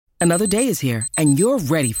Another day is here, and you're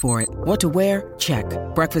ready for it. What to wear? Check.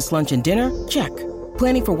 Breakfast, lunch, and dinner? Check.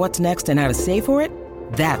 Planning for what's next and how to save for it?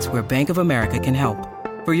 That's where Bank of America can help.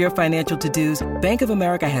 For your financial to-dos, Bank of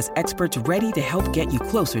America has experts ready to help get you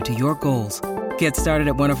closer to your goals. Get started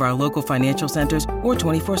at one of our local financial centers or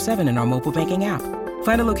 24/7 in our mobile banking app.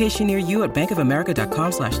 Find a location near you at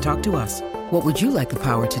bankofamerica.com/talktous. What would you like the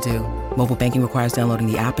power to do? Mobile banking requires downloading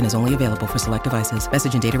the app and is only available for select devices.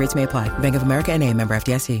 Message and data rates may apply. Bank of America N.A., member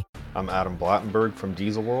FDIC. I'm Adam Blattenberg from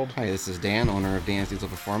Diesel World. Hi, this is Dan, owner of Dan's Diesel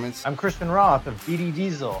Performance. I'm Crispin Roth of BD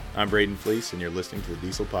Diesel. I'm Braden Fleece, and you're listening to the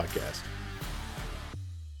Diesel Podcast.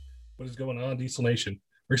 What is going on, Diesel Nation?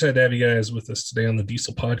 We're excited to have you guys with us today on the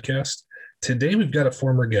Diesel Podcast. Today, we've got a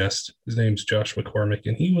former guest. His name's Josh McCormick,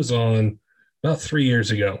 and he was on about 3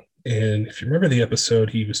 years ago. And if you remember the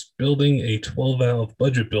episode, he was building a 12-valve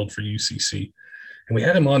budget build for UCC. And we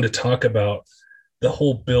had him on to talk about the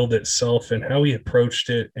whole build itself and how he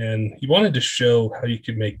approached it. And he wanted to show how you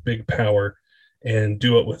could make big power and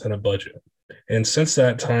do it within a budget. And since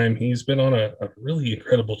that time, he's been on a really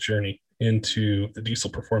incredible journey into the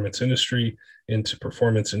diesel performance industry, into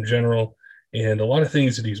performance in general, and a lot of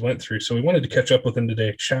things that he's went through. So we wanted to catch up with him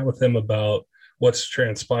today, chat with him about what's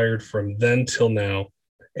transpired from then till now.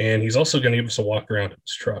 And he's also going to give us a walk around of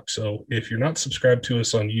his truck. So if you're not subscribed to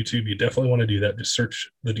us on YouTube, you definitely want to do that. Just search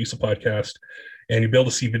the Diesel Podcast, and you'll be able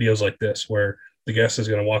to see videos like this where the guest is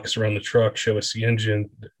going to walk us around the truck, show us the engine,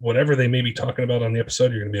 whatever they may be talking about on the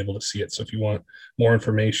episode, you're going to be able to see it. So if you want more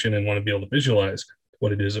information and want to be able to visualize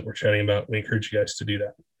what it is that we're chatting about, we encourage you guys to do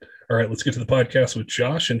that. All right, let's get to the podcast with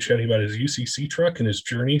Josh and chatting about his UCC truck and his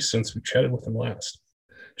journey since we chatted with him last.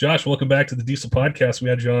 Josh, welcome back to the Diesel Podcast. We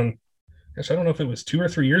had you on, gosh, I don't know if it was 2 or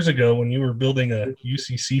 3 years ago when you were building a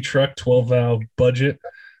UCC truck, 12-valve budget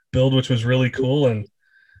build, which was really cool. And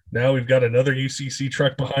now we've got another UCC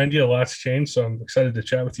truck behind you. A lot's changed, so I'm excited to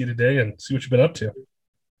chat with you today and see what you've been up to.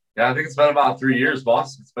 Yeah, I think it's been about 3 years,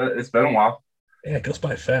 boss. It's been a while. Yeah, it goes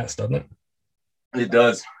by fast, doesn't it? It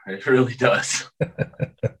does. It really does.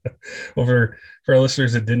 Well, for our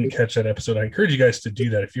listeners that didn't catch that episode, I encourage you guys to do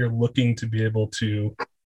that. If you're looking to be able to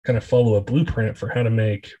kind of follow a blueprint for how to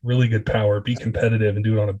make really good power, be competitive, and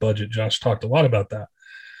do it on a budget, Josh talked a lot about that.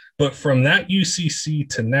 But from that UCC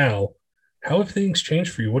to now, how have things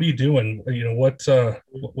changed for you? What are you doing? You know, what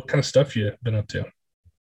kind of stuff you been up to?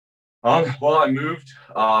 Well, I moved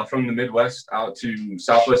from the Midwest out to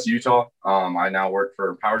Southwest Utah. I now work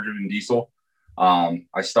for Power Driven Diesel.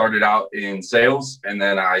 I started out in sales, and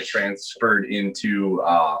then I transferred into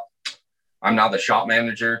I'm now the shop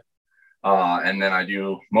manager, and then I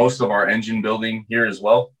do most of our engine building here as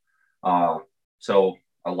well. So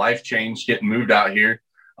a life change getting moved out here.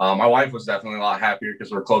 My wife was definitely a lot happier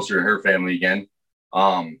because we're closer to her family again.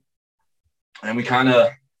 And we kind of,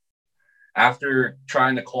 after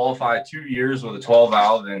trying to qualify 2 years with a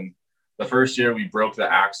 12-valve, and the first year we broke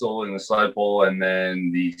the axle in the sled pull, and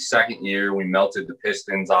then the second year we melted the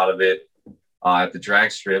pistons out of it at the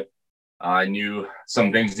drag strip. I knew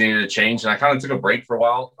some things needed to change, and I kind of took a break for a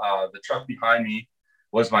while. The truck behind me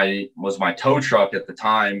was my tow truck at the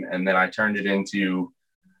time, and then I turned it into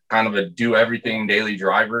kind of a do everything daily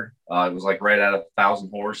driver. It was like right at 1,000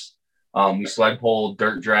 horse. We sled pulled,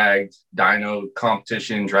 dirt dragged, dyno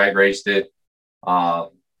competition, drag raced it.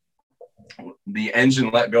 The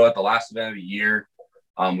engine let go at the last event of the year.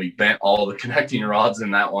 We bent all the connecting rods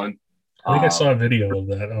in that one. I think I saw a video of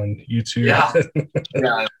that on YouTube. Yeah.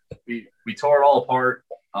 We tore it all apart.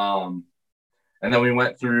 And then we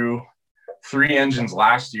went through 3 engines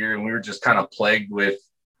last year, and we were just kind of plagued with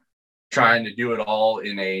trying to do it all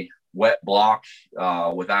in a wet block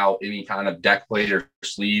without any kind of deck plate or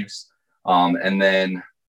sleeves. And then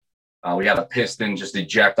we had a piston just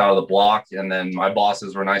eject out of the block. And then my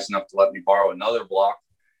bosses were nice enough to let me borrow another block.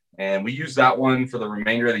 And we used that one for the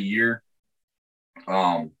remainder of the year.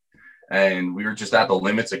 And we were just at the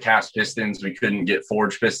limits of cast pistons. We couldn't get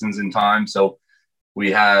forged pistons in time. So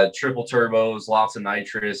we had triple turbos, lots of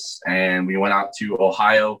nitrous, and we went out to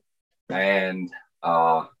Ohio and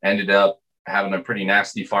ended up having a pretty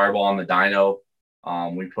nasty fireball on the dyno.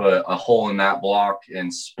 We put a hole in that block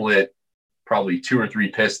and split probably 2 or 3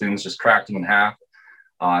 pistons, just cracked them in half.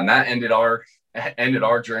 And that ended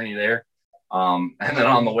our journey there. And then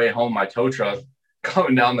on the way home, my tow truck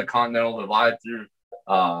coming down the Continental Divide through,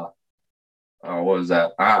 what was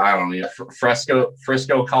that? I don't know,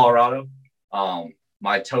 Frisco, Colorado.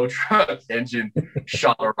 My tow truck engine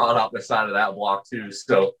shot a rod out the side of that block too.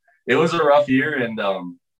 So it was a rough year. And,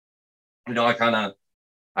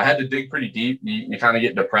 I had to dig pretty deep. You kind of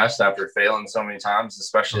get depressed after failing so many times,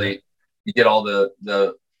 especially you get all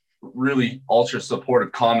the really ultra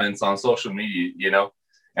supportive comments on social media,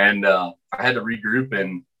 And I had to regroup,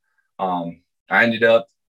 and I ended up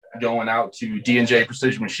going out to D&J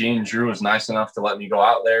Precision Machine. Drew was nice enough to let me go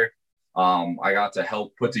out there. I got to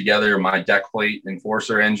help put together my deck plate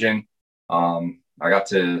enforcer engine. I got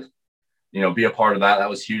to, be a part of that. That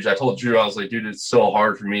was huge. I told Drew, I was like, dude, it's so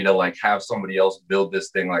hard for me to like have somebody else build this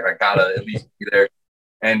thing. Like I gotta at least be there.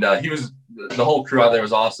 And the whole crew out there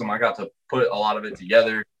was awesome. I got to put a lot of it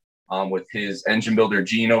together with his engine builder,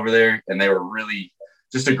 Gene, over there. And they were really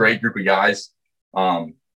just a great group of guys.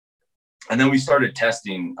 And then we started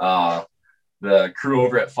testing. The crew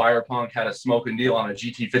over at Firepunk had a smoking deal on a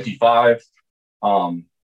GT55.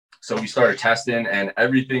 So we started testing, and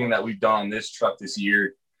everything that we've done on this truck this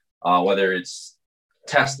year, whether it's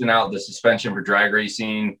testing out the suspension for drag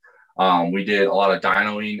racing, we did a lot of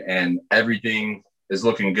dynoing, and everything is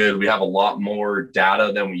looking good. We have a lot more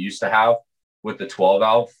data than we used to have with the 12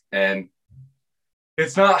 valve. And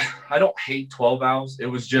it's not, I don't hate 12 valves. It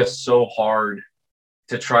was just so hard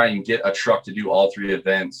to try and get a truck to do all three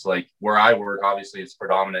events. Like where I work, obviously it's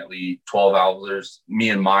predominantly 12 valves. There's me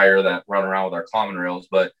and Meyer that run around with our common rails,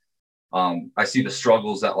 but I see the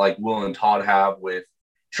struggles that like Will and Todd have with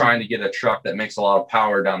trying to get a truck that makes a lot of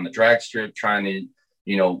power down the drag strip, trying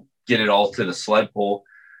to, get it all to the sled pull.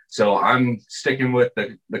 So I'm sticking with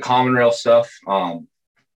the common rail stuff.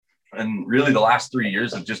 And really the last 3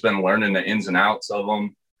 years have just been learning the ins and outs of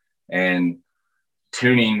them and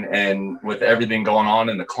tuning, and with everything going on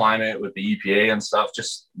in the climate with the EPA and stuff,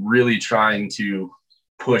 just really trying to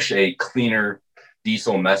push a cleaner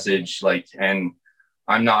diesel message. And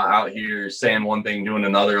I'm not out here saying one thing, doing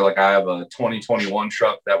another. Like I have a 2021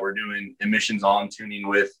 truck that we're doing emissions on tuning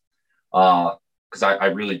with, because I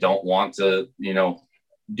really don't want to,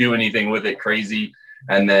 do anything with it crazy.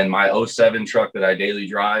 And then my '07 truck that I daily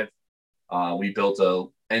drive, we built a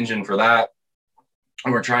engine for that.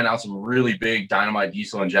 And we're trying out some really big dynamite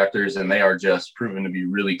diesel injectors, and they are just proven to be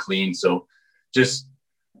really clean. So just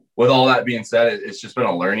with all that being said, it's just been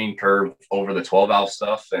a learning curve over the 12 valve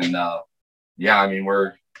stuff. And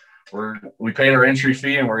we paid our entry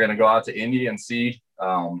fee, and we're going to go out to Indy and see.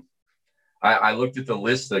 I looked at the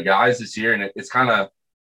list of guys this year, and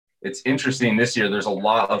it's interesting this year. There's a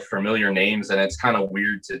lot of familiar names, and it's kind of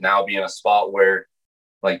weird to now be in a spot where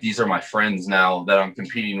like, these are my friends now that I'm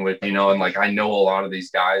competing with, and like, I know a lot of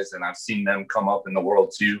these guys, and I've seen them come up in the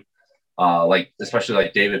world too. Especially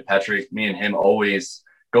like David Petrick, me and him always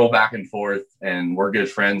go back and forth, and we're good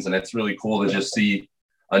friends. And it's really cool to just see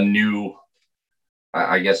a new,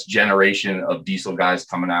 I guess, generation of diesel guys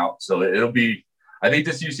coming out. So I think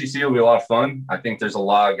this UCC will be a lot of fun. I think there's a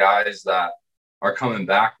lot of guys that are coming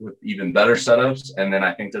back with even better setups. And then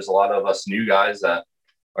I think there's a lot of us new guys that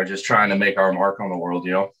are just trying to make our mark on the world,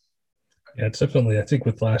 Yeah, it's definitely, I think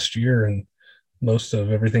with last year and most of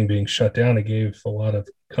everything being shut down, it gave a lot of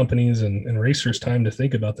companies and racers time to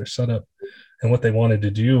think about their setup and what they wanted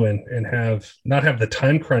to do, and not have the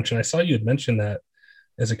time crunch. And I saw you had mentioned that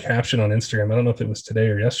as a caption on Instagram. I don't know if it was today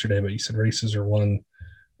or yesterday, but you said races are won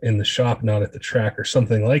in the shop, not at the track, or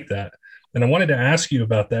something like that. And I wanted to ask you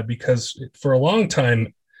about that, because for a long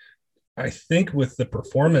time, I think with the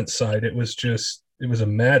performance side, it was a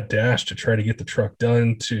mad dash to try to get the truck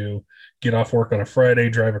done, to get off work on a Friday,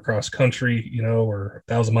 drive across country, or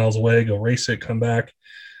 1,000 miles away, go race it, come back.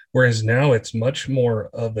 Whereas now it's much more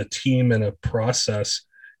of a team and a process.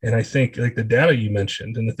 And I think like the data you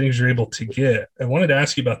mentioned and the things you're able to get, I wanted to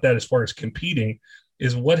ask you about that as far as competing,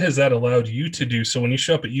 is what has that allowed you to do? So when you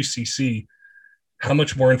show up at UCC, how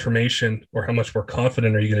much more information or how much more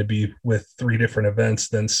confident are you going to be with 3 different events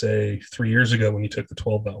than say 3 years ago when you took the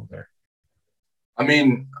 12 valve there? I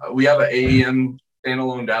mean, we have an AEM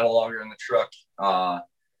standalone data logger in the truck.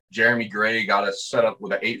 Jeremy Gray got us set up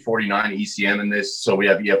with an 849 ECM in this. So we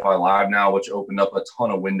have EFI Live now, which opened up a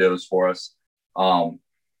ton of windows for us.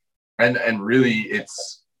 And really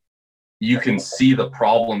you can see the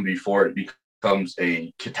problem before it becomes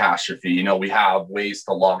a catastrophe. We have ways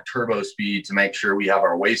to log turbo speed to make sure we have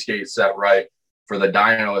our wastegate set right for the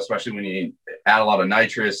dyno, especially when you add a lot of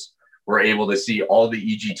nitrous. We're able to see all the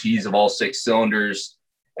EGTs of all 6 cylinders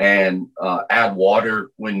and add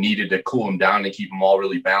water when needed to cool them down and keep them all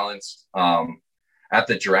really balanced. At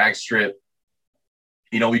the drag strip,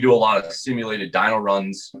 we do a lot of simulated dyno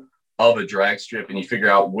runs of a drag strip, and you figure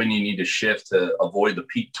out when you need to shift to avoid the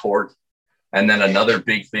peak torque. And then another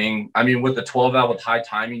big thing, I mean, with the 12 valve with high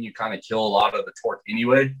timing, you kind of kill a lot of the torque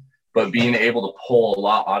anyway, but being able to pull a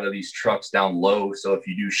lot out of these trucks down low. So if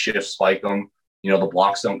you do shift spike them, the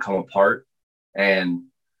blocks don't come apart. And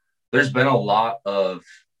there's been a lot of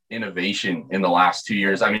innovation in the last 2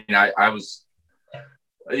 years. I mean,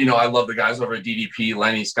 I love the guys over at DDP,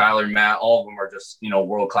 Lenny, Skyler, Matt. All of them are just,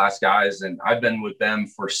 world-class guys. And I've been with them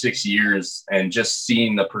for 6 years, and just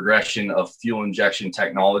seeing the progression of fuel injection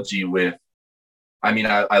technology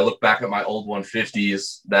I look back at my old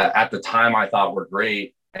 150s that at the time I thought were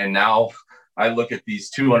great. And now I look at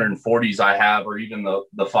these 240s I have, or even the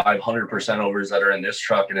 500% overs that are in this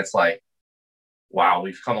truck. And it's like, wow,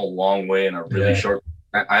 we've come a long way in a really short.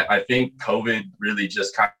 I think COVID really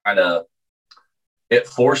just kind of, it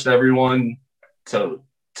forced everyone to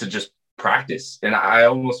just practice. And I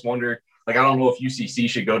almost wonder, I don't know if UCC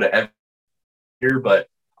should go to every year, but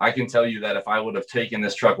I can tell you that if I would have taken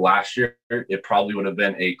this truck last year, it probably would have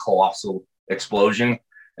been a colossal explosion.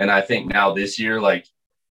 And I think now this year,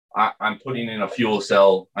 I'm putting in a fuel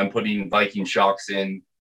cell, I'm putting Viking shocks in,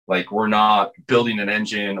 we're not building an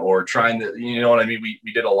engine or trying to, you know what I mean?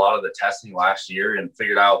 We did a lot of the testing last year and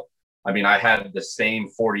figured out, I had the same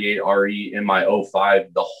 48 RE in my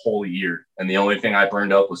 05 the whole year. And the only thing I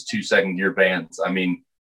burned up was 2 second gear bands.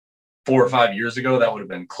 4 or 5 years ago, that would have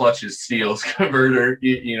been clutches, seals, converter, and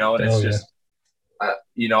it's just,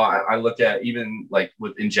 I look at even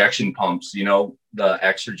with injection pumps, the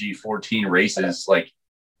Exergy 14 races,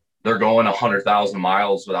 they're going 100,000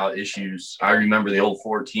 miles without issues. I remember the old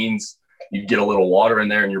 14s, you get a little water in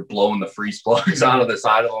there and you're blowing the freeze plugs out of the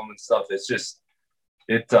side of them and stuff. It's just,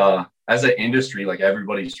 as an industry,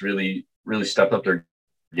 everybody's really, really stepped up their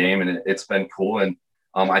game, and it's been cool. And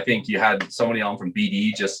I think you had somebody on from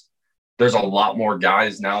BD, there's a lot more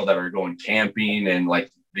guys now that are going camping, and the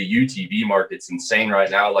UTV market's insane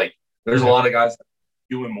right now. There's a lot of guys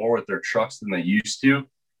doing more with their trucks than they used to,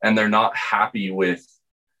 and they're not happy with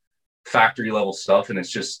factory level stuff. And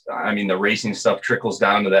it's just, the racing stuff trickles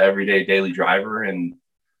down to the everyday daily driver. And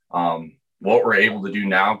what we're able to do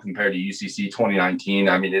now compared to UCC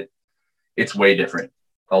 2019, it's way different,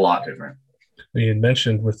 a lot different. You had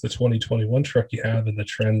mentioned with the 2021 truck you have and the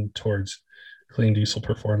trend towards clean diesel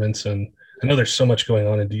performance. And I know there's so much going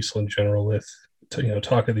on in diesel in general with,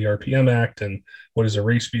 talk of the RPM Act and what is a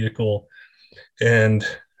race vehicle, and,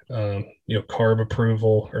 carb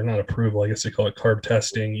approval, or not approval, I guess they call it carb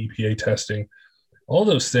testing, EPA testing, all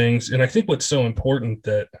those things. And I think what's so important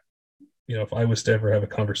that, if I was to ever have a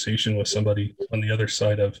conversation with somebody on the other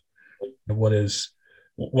side of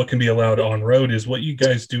what can be allowed on road, is what you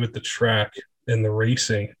guys do at the track and the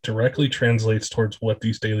racing directly translates towards what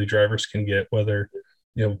these daily drivers can get, whether,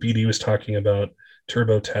 BD was talking about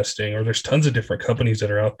turbo testing, or there's tons of different companies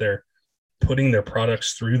that are out there putting their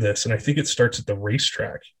products through this. And I think it starts at the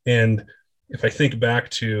racetrack. And if I think back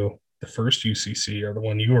to the first UCC or the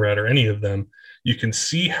one you were at, or any of them, you can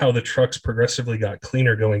see how the trucks progressively got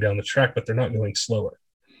cleaner going down the track, but they're not going slower.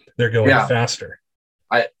 They're going faster.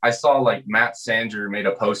 I saw Matt Sanger made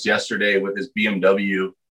a post yesterday with his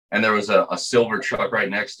BMW, and there was a silver truck right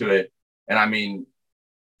next to it. And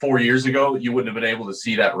 4 years ago, you wouldn't have been able to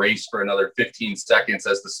see that race for another 15 seconds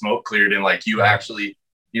as the smoke cleared. And you actually,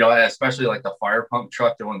 especially the fire pump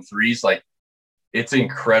truck doing threes, it's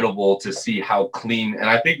incredible to see how clean. And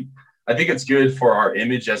I think it's good for our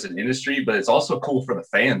image as an industry, but it's also cool for the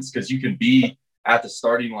fans, because you can be at the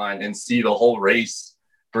starting line and see the whole race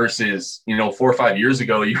versus, 4 or 5 years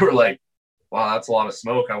ago, you were like, wow, that's a lot of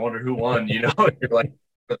smoke. I wonder who won, You're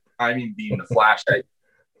the timing being the flash.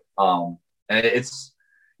 And it's,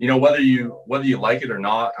 whether you like it or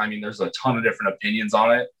not, there's a ton of different opinions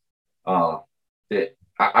on it.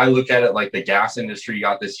 I look at it like the gas industry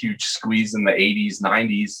got this huge squeeze in the 80s,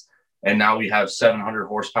 90s, and now we have 700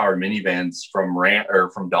 horsepower minivans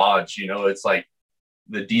from Dodge. It's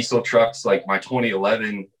the diesel trucks, my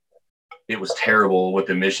 2011, it was terrible with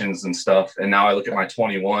emissions and stuff. And now I look at my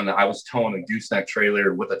 21, I was towing a gooseneck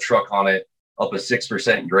trailer with a truck on it up a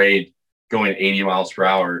 6% grade going 80 miles per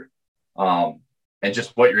hour. And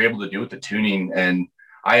just what you're able to do with the tuning. And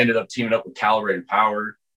I ended up teaming up with Calibrated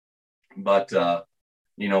Power, but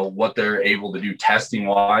what they're able to do testing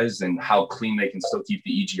wise and how clean they can still keep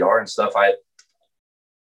the EGR and stuff.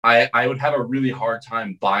 I would have a really hard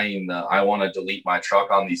time buying I want to delete my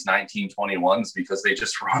truck on these 1921s, because they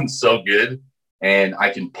just run so good and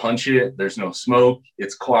I can punch it. There's no smoke.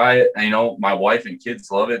 It's quiet. And, my wife and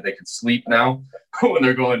kids love it. They can sleep now when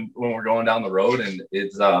we're going down the road. And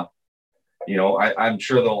it's, I'm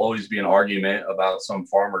sure there'll always be an argument about some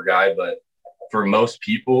farmer guy, but for most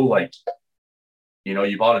people,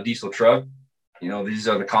 you bought a diesel truck, these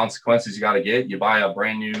are the consequences you got to get. You buy a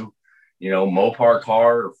brand new, Mopar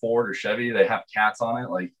car or Ford or Chevy, they have cats on it.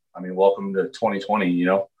 Welcome to 2020,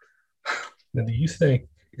 Now, do you think,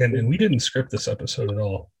 and we didn't script this episode at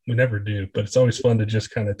all, we never do, but it's always fun to just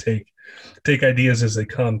kind of take ideas as they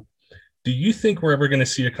come. Do you think we're ever going to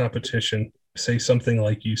see a competition say something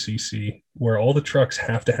like UCC, where all the trucks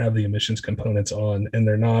have to have the emissions components on, and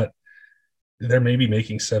they're maybe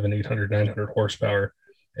making 700, 800, 900 horsepower,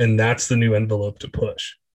 and that's the new envelope to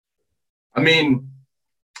push. I mean,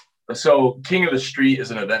 so King of the Street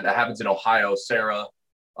is an event that happens in Ohio. Sarah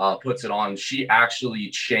puts it on. She actually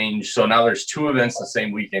changed. So now there's 2 events the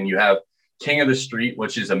same weekend. You have King of the Street,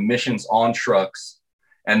 which is emissions on trucks,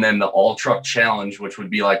 and then the all truck challenge, which would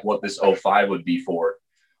be like what this 05 would be for.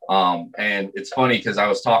 And it's funny because I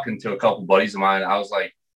was talking to a couple buddies of mine. I was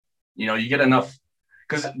like, you get enough,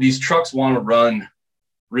 because these trucks want to run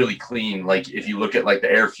really clean. Like if you look at like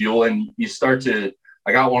the air fuel, and you start to,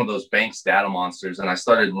 I got one of those Banks data monsters, and I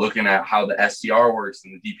started looking at how the SCR works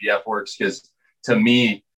and the DPF works. Because to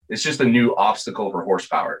me, it's just a new obstacle for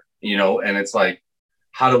horsepower, and it's like,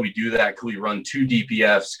 how do we do that? Could we run 2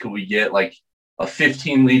 DPFs? Could we get like a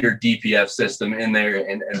 15-liter DPF system in there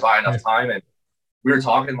and buy enough time? And we were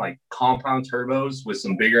talking like compound turbos with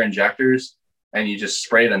some bigger injectors, and you just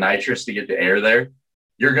spray the nitrous to get the air there.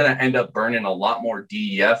 You're going to end up burning a lot more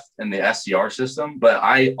DEF in the SCR system. But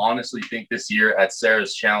I honestly think this year at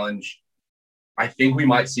Sarah's challenge, I think we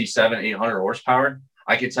might see 700-800 horsepower.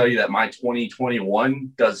 I can tell you that my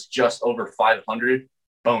 2021 does just over 500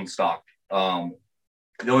 bone stock.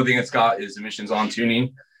 The only thing it's got is emissions on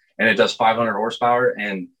tuning, and it does 500 horsepower.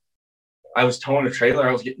 And I was towing a trailer.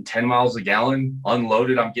 I was getting 10 miles a gallon.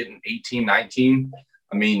 Unloaded, I'm getting 18, 19.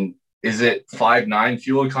 I mean, is it 5.9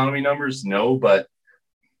 fuel economy numbers? No, but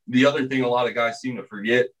the other thing a lot of guys seem to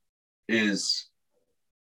forget is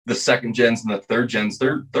the 2nd gens and the 3rd gens.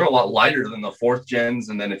 They're a lot lighter than the 4th gens,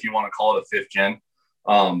 and then if you want to call it a 5th gen.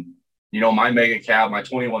 My mega cab, my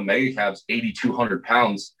 21 mega cab's 8,200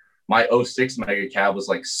 pounds. My 06 mega cab was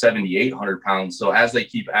like 7,800 pounds. So as they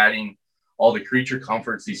keep adding all the creature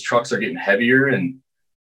comforts, these trucks are getting heavier, and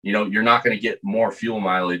you're not going to get more fuel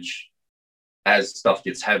mileage as stuff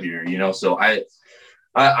gets heavier. So I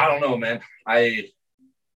don't know, man.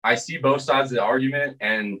 I see both sides of the argument,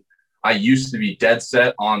 and I used to be dead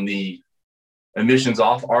set on the emissions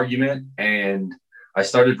off argument, and I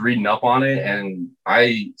started reading up on it, and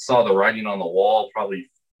I saw the writing on the wall probably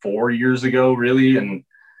 4 years ago, really. And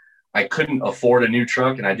I couldn't afford a new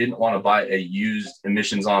truck, and I didn't want to buy a used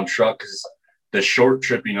emissions on truck because the short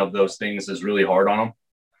tripping of those things is really hard on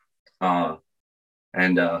them.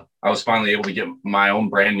 And I was finally able to get my own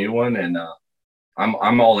brand new one, and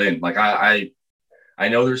I'm all in. Like I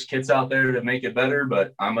know there's kits out there to make it better,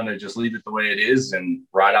 but I'm going to just leave it the way it is and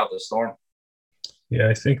ride out the storm. Yeah,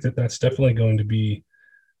 I think that's definitely going to be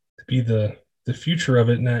the future of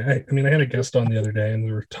it. And I mean, I had a guest on the other day, and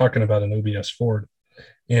we were talking about an OBS Ford,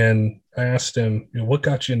 and I asked him, what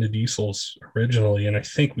got you into diesels originally? And I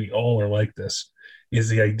think we all are like this. Is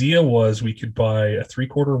the idea was we could buy a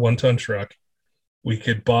 3/4 1-ton truck, we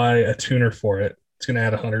could buy a tuner for it. It's going to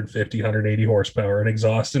add 150, 180 horsepower, an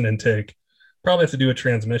exhaust and intake. Probably have to do a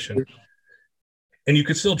transmission, and you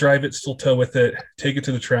could still drive it, still tow with it, take it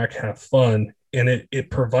to the track, have fun. And it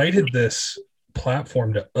provided this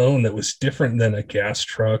platform to own that was different than a gas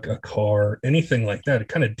truck, a car, anything like that. It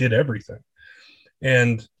kind of did everything.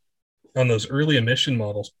 And on those early emission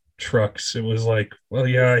models trucks, it was like, well,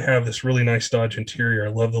 yeah, I have this really nice Dodge interior.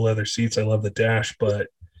 I love the leather seats. I love the dash, but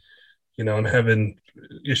I'm having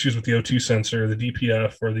issues with the O2 sensor, the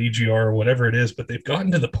DPF or the EGR or whatever it is. But they've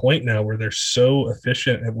gotten to the point now where they're so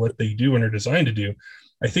efficient at what they do and are designed to do.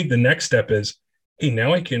 I think the next step is, hey,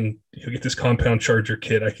 now I can get this compound charger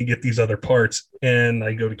kit. I can get these other parts, and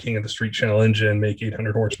I go to King of the Street Challenge and make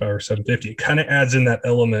 800 horsepower, 750. It kind of adds in that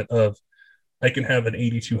element of I can have an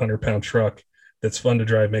 8,200 pound truck that's fun to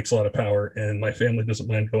drive, makes a lot of power, and my family doesn't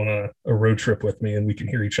mind going on a road trip with me, and we can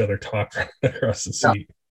hear each other talk across the seat.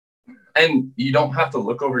 And you don't have to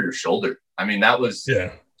look over your shoulder. I mean, that was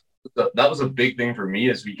a big thing for me.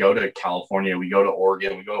 As we go to California, we go to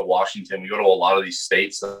Oregon, we go to Washington, we go to a lot of these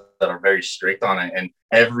states that are very strict on it. And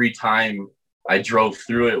every time I drove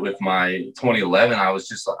through it with my 2011, I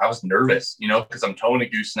was nervous, because I'm towing a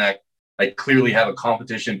gooseneck. I clearly have a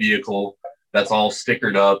competition vehicle that's all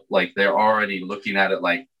stickered up. Like, they're already looking at it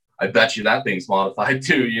like, I bet you that thing's modified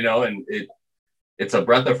too, and it's a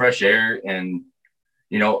breath of fresh air. And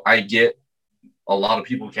I get a lot of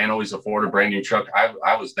people can't always afford a brand new truck.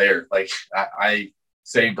 I was there. Like, I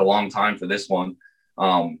saved a long time for this one.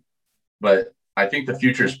 But I think the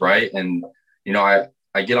future is bright. And,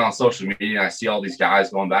 I get on social media and I see all these guys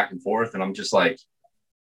going back and forth, and I'm just like,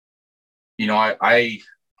 I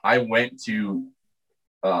went to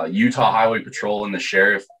Utah Highway Patrol and the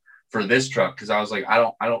sheriff for this truck because I was like,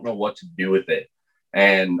 I don't know what to do with it.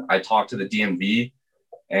 And I talked to the DMV,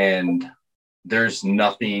 and there's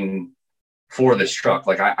nothing for this truck.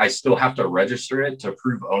 Like I still have to register it to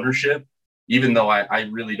prove ownership, even though I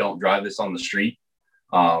really don't drive this on the street.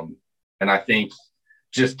 And I think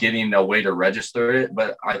just getting a way to register it.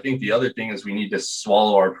 But I think the other thing is we need to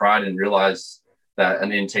swallow our pride and realize that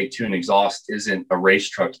an intake tune exhaust isn't a race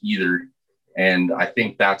truck either. And I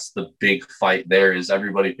think that's the big fight there, is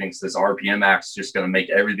everybody thinks this RPM Act is just going to make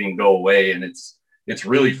everything go away. And it's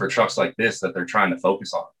really for trucks like this that they're trying to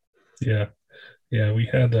focus on. Yeah. Yeah. We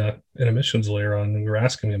had an emissions lawyer on, and we were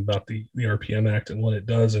asking him about the RPM Act and what it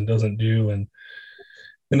does and doesn't do. And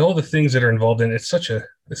all the things that are involved in it. It's such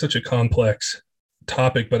a complex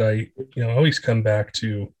topic, but I always come back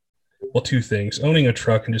to, well, two things: owning a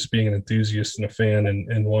truck and just being an enthusiast and a fan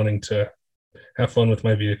and wanting to have fun with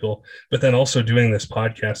my vehicle, but then also doing this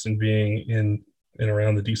podcast and being in and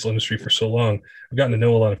around the diesel industry for so long. I've gotten to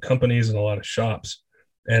know a lot of companies and a lot of shops,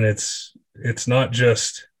 and it's not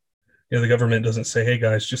just, the government doesn't say, hey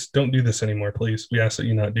guys, just don't do this anymore, please. We ask that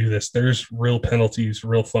you not do this. There's real penalties,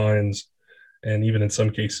 real fines, and even in some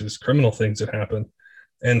cases, criminal things that happen.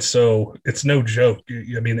 And so it's no joke.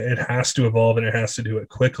 I mean, it has to evolve, and it has to do it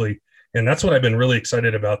quickly. And that's what I've been really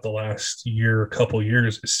excited about the last couple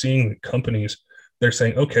years, is seeing the companies, they're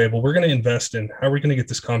saying, okay, well, we're going to invest in, how are we going to get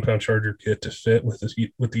this compound charger kit to fit with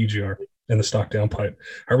the EGR and the stock downpipe?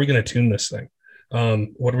 How are we going to tune this thing?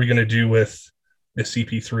 What are we going to do with the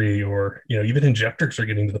CP3, or, even injectors are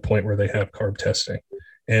getting to the point where they have carb testing.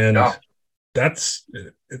 And I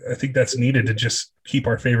think that's needed to just keep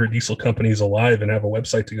our favorite diesel companies alive and have a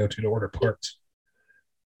website to go to order parts.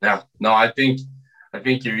 Yeah, no, I think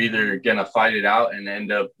you're either going to fight it out and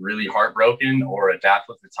end up really heartbroken, or adapt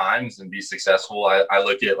with the times and be successful. I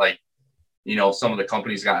look at, like, some of the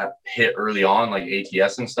companies got hit early on, like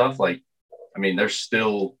ATS and stuff. Like, I mean, they're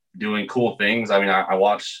still doing cool things. I mean, I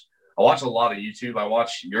watch a lot of YouTube. I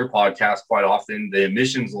watch your podcast quite often. The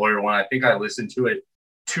emissions lawyer one, I think I listened to it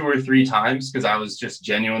 2 or 3 times because I was just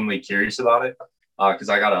genuinely curious about it. Because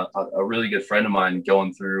I got a really good friend of mine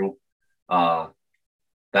going through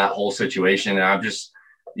that whole situation. And I'm just,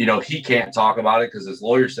 he can't talk about it because his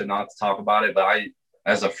lawyer said not to talk about it. But I,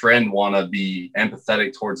 as a friend, want to be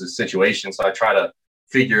empathetic towards the situation. So I try to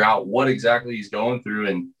figure out what exactly he's going through.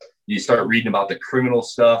 And you start reading about the criminal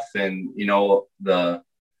stuff and,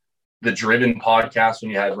 the Driven podcast when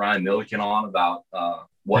you had Ryan Milliken on about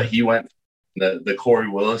what he went, the Corey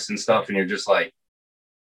Willis and stuff. And you're just like,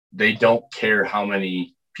 they don't care how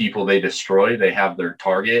many people they destroy. They have their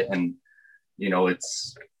target, and,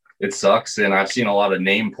 it sucks. And I've seen a lot of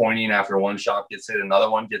name pointing after one shop gets hit, another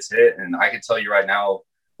one gets hit. And I can tell you right now,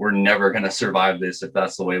 we're never going to survive this if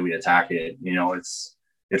that's the way we attack it.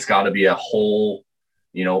 It's got to be a whole,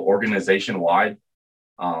 organization wide.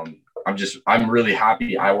 I'm really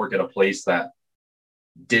happy I work at a place that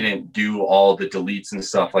didn't do all the deletes and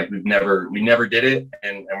stuff. Like we never did it,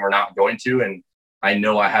 and we're not going to. And I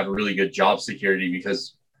know I have a really good job security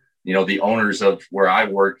because, the owners of where I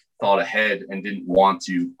work thought ahead and didn't want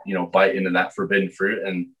to, bite into that forbidden fruit.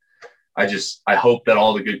 And I hope that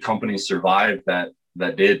all the good companies survive that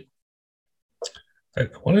did. I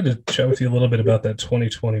wanted to chat with you a little bit about that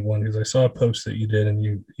 2021, because I saw a post that you did,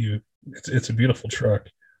 and it's a beautiful truck.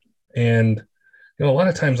 And, a lot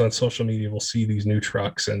of times on social media, we'll see these new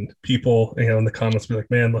trucks and people, in the comments be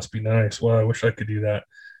like, man, must be nice. Well, I wish I could do that.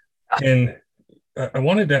 And I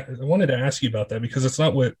wanted to ask you about that, because that's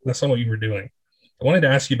not what you were doing. I wanted to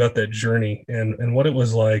ask you about that journey and what it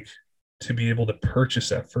was like to be able to purchase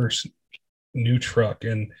that first new truck,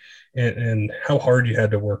 and how hard you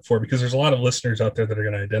had to work for it, because there's a lot of listeners out there that are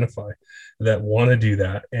going to identify that want to do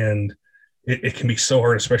that. And it can be so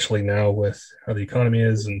hard, especially now with how the economy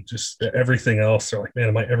is and just everything else. They're like, man,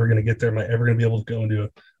 am I ever going to get there? Am I ever going to be able to go into a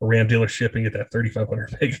Ram dealership and get that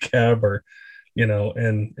 3,500 mega cab, or,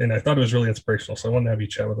 and I thought it was really inspirational. So I wanted to have you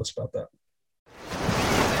chat with us about that.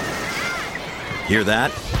 Hear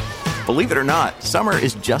that? Believe it or not, summer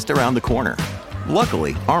is just around the corner.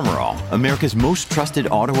 Luckily, Armor All, America's most trusted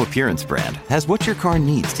auto appearance brand, has what your car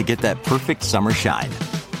needs to get that perfect summer shine.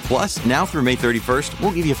 Plus, now through May 31st,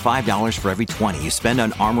 we'll give you $5 for every $20 you spend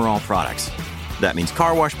on Armor All products. That means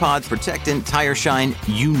car wash pods, protectant, tire shine,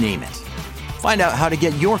 you name it. Find out how to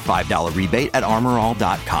get your $5 rebate at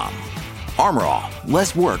armorall.com. Armor All,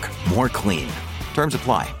 less work, more clean. Terms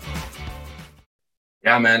apply.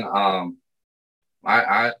 Yeah, man. I'm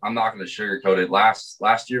not going to sugarcoat it.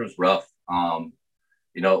 Last year was rough.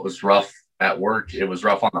 It was rough at work. It was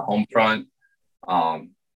rough on the home front.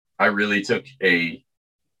 I really took a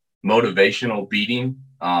motivational beating.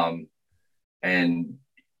 And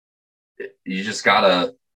you just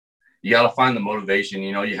gotta find the motivation.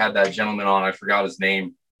 You had that gentleman on, I forgot his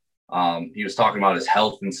name. He was talking about his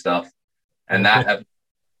health and stuff. And that,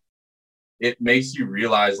 it makes you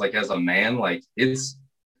realize, like, as a man, like it's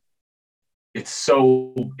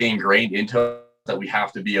so ingrained into us that we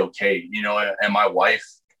have to be okay, you know. And my wife,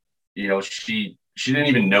 you know, she didn't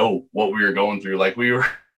even know what we were going through. Like, we were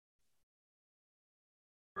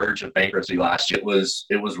verge of bankruptcy last year.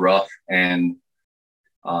 It was rough. And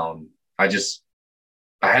I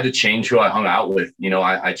had to change who I hung out with. You know,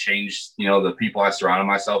 I changed, you know, the people I surrounded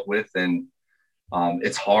myself with. And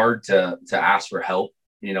it's hard to ask for help,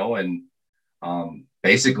 you know. And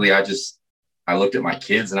basically I looked at my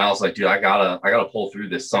kids and I was like, dude, I gotta pull through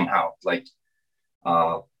this somehow. Like,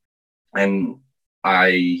 and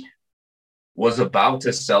I was about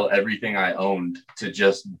to sell everything I owned to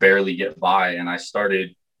just barely get by. And I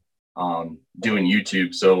started doing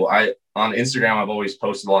YouTube. So on Instagram, I've always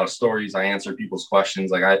posted a lot of stories. I answer people's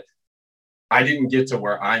questions. Like, I didn't get to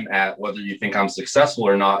where I'm at. Whether you think I'm successful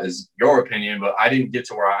or not is your opinion, but I didn't get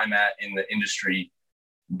to where I'm at in the industry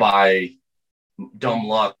by dumb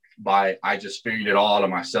luck. I just figured it all out of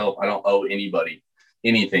myself. I don't owe anybody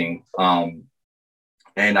anything.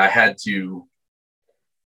 And I had to,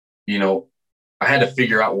 you know, I had to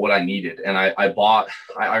figure out what I needed. And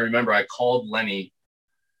I remember I called Lenny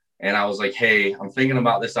and I was like, hey, I'm thinking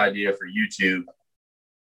about this idea for YouTube.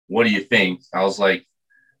 What do you think? I was like,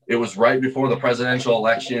 it was right before the presidential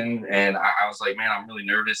election. And I was like, man, I'm really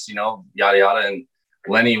nervous, you know, yada, yada. And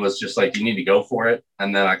Lenny was just like, you need to go for it.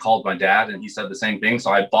 And then I called my dad and he said the same thing.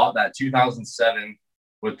 So I bought that 2007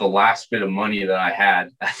 with the last bit of money that I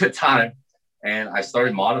had at the time. And I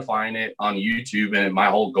started modifying it on YouTube. And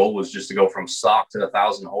my whole goal was just to go from stock to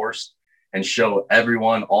 1,000 horse and show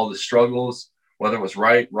everyone all the struggles, whether it was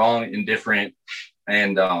right, wrong, indifferent.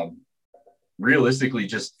 And realistically,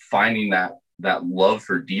 just finding that love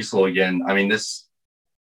for diesel again. I mean,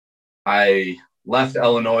 I left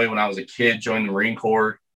Illinois when I was a kid, joined the Marine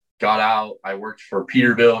Corps, got out. I worked for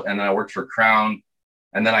Peterbilt and then I worked for Crown.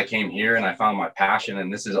 And then I came here and I found my passion.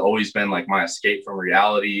 And this has always been like my escape from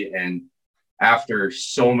reality. And after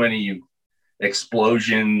so many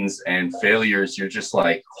explosions and failures, you're just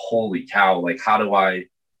like, holy cow, like, how do I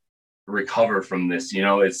recover from this? You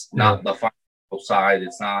know, it's not the financial side.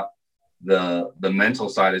 It's not the mental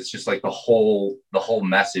side. It's just like the whole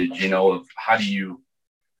message, you know, of how do you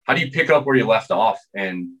pick up where you left off?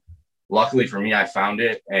 And luckily for me, I found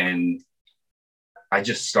it and I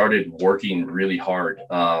just started working really hard.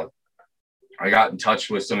 I got in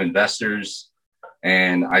touch with some investors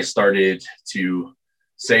and I started to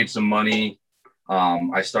save some money.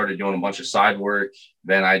 I started doing a bunch of side work.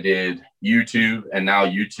 Then I did YouTube, and now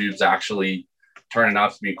YouTube's actually turning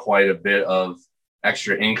out to be quite a bit of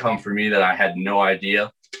extra income for me that I had no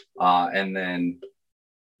idea. And then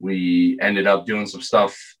we ended up doing some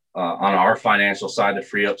stuff on our financial side to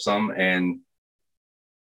free up some. And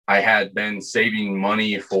I had been saving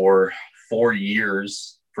money for 4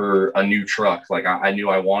 years for a new truck. Like, I knew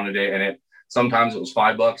I wanted it, and sometimes it was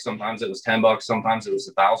 $5, sometimes it was $10, sometimes it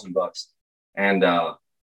was $1,000. And,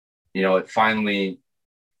 you know, it finally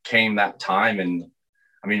came that time. And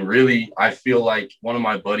I mean, really, I feel like one of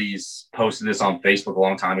my buddies posted this on Facebook a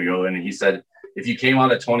long time ago. And he said, if you came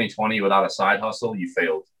out of 2020 without a side hustle, you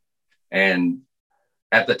failed. And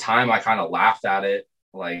at the time I kind of laughed at it,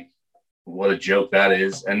 like, what a joke that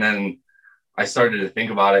is. And then I started to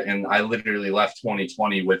think about it, and I literally left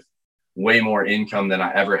 2020 with way more income than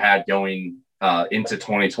I ever had going into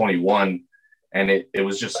 2021. And it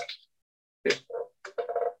was just,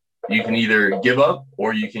 you can either give up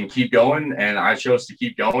or you can keep going. And I chose to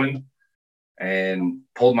keep going and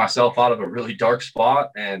pulled myself out of a really dark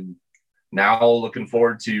spot. And now looking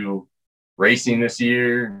forward to racing this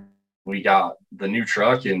year. We got the new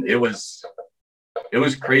truck, and it was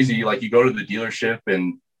crazy. Like, you go to the dealership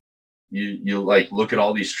and you like look at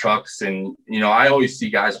all these trucks, and, you know, I always see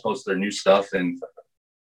guys post their new stuff, and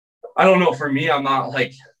I don't know, for me, I'm not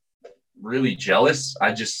like really jealous.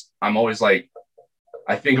 I'm always like,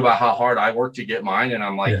 I think about how hard I work to get mine. And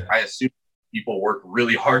I'm like, I assume people work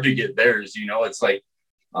really hard to get theirs. You know, it's like,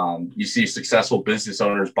 you see successful business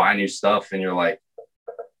owners buy new stuff, and you're like,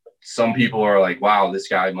 some people are like, wow, this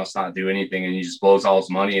guy must not do anything, and he just blows all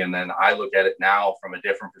his money. And then I look at it now from a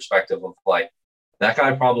different perspective of like, that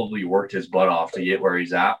guy probably worked his butt off to get where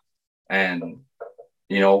he's at. And,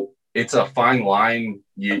 you know, it's a fine line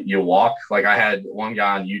you walk. Like, I had one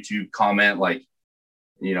guy on YouTube comment, like,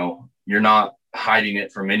 you know, you're not hiding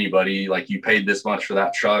it from anybody. Like, you paid this much for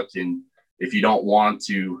that truck, and if you don't want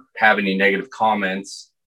to have any negative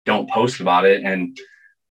comments, don't post about it. And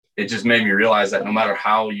it just made me realize that no matter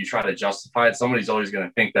how you try to justify it, somebody's always going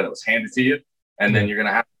to think that it was handed to you. And then you're going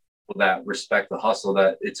to have people that respect the hustle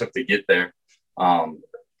that it took to get there.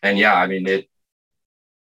 yeah, I mean,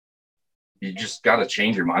 you just got to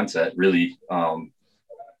change your mindset, really.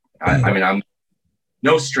 I mean, I'm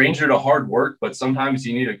no stranger to hard work, but sometimes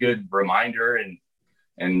you need a good reminder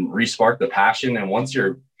and re-spark the passion. And once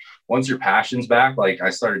your passion's back, like I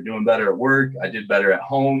started doing better at work, I did better at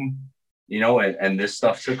home, and this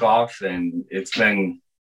stuff took off, and it's been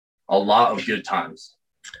a lot of good times.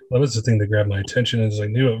 That was the thing that grabbed my attention, is I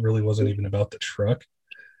knew it really wasn't even about the truck.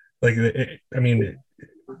 Like,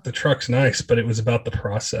 the truck's nice, but it was about the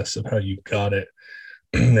process of how you got it.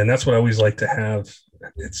 And that's what I always like to have.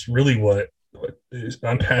 It's really what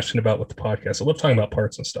I'm passionate about with the podcast. I love talking about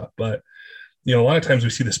parts and stuff, but a lot of times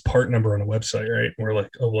we see this part number on a website, right? And we're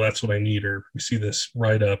like, oh, well, that's what I need. Or we see this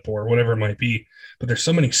write-up or whatever it might be. But there's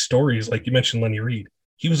so many stories. Like you mentioned Lenny Reed.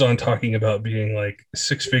 He was on talking about being like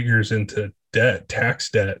 6 figures into debt,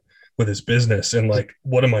 tax debt with his business. And like,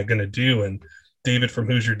 what am I going to do? And David from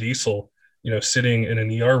Hoosier Diesel, sitting in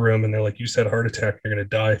an ER room, and they're like, you just had a heart attack, you're going to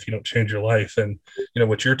die if you don't change your life. And,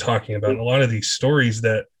 what you're talking about, and a lot of these stories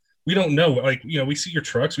that we don't know, like, we see your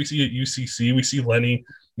trucks, we see at UCC, we see Lenny,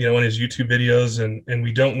 in his YouTube videos, and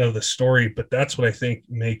we don't know the story, but that's what I think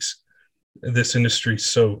makes this industry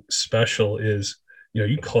so special is,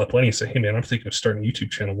 you call up Lenny and say, hey man, I'm thinking of starting a YouTube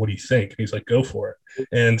channel. What do you think? And he's like, go for it.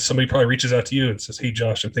 And somebody probably reaches out to you and says, hey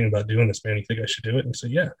Josh, I'm thinking about doing this, man. You think I should do it? And you say,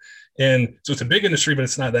 yeah. And so it's a big industry, but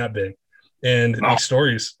it's not that big. And these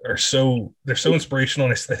stories are they're so inspirational.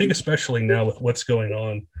 And I think especially now with what's going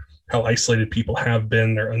on, how isolated people have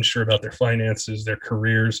been, they're unsure about their finances, their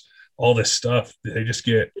careers, all this stuff,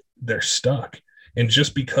 they're stuck. And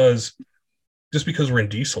just because we're in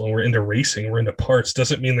diesel and we're into racing, we're into parts,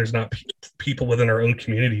 doesn't mean there's not people within our own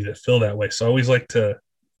community that feel that way. So I always like to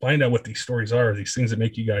find out what these stories are, these things that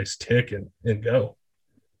make you guys tick and go.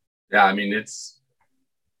 Yeah. I mean, it's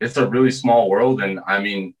a really small world. And I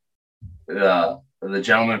mean, the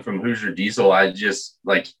gentleman from Hoosier Diesel, I just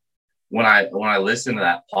like, when I listened to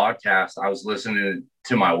that podcast, I was listening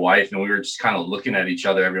to my wife, and we were just kind of looking at each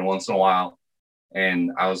other every once in a while.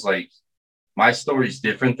 And I was like, my story's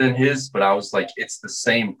different than his, but I was like, it's the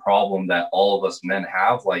same problem that all of us men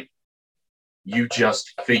have. Like, you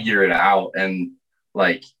just figure it out. And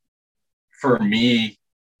like, for me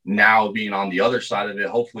now being on the other side of it,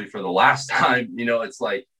 hopefully for the last time, it's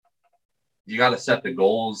like, you got to set the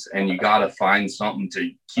goals and you got to find something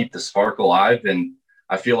to keep the spark alive. And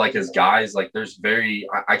I feel like as guys, like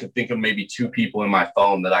I could think of maybe 2 people in my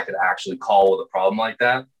phone that I could actually call with a problem like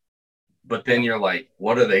that. But then you're like,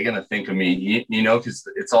 what are they going to think of me? Because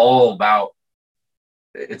it's all about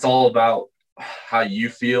how you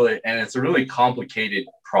feel it. And it's a really complicated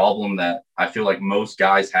problem that I feel like most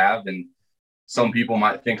guys have. And some people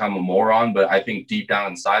might think I'm a moron, but I think deep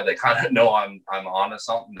down inside, they kind of know I'm onto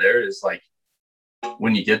something. There is like,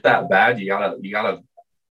 when you get that bad, you gotta,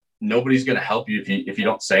 nobody's going to help you if you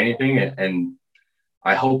don't say anything. And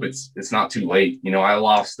I hope it's not too late. I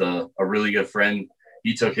lost a really good friend.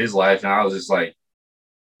 He took his life, and I was just like,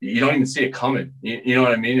 you don't even see it coming. You know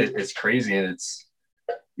what I mean? It's crazy. And it's,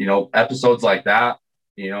 episodes like that,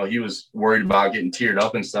 he was worried about getting teared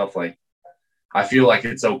up and stuff. Like, I feel like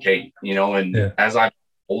it's okay, and yeah. As I'm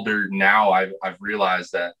older now, I've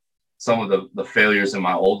realized that some of the failures in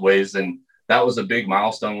my old ways, and that was a big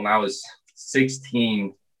milestone. When I was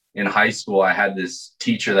 16 in high school, I had this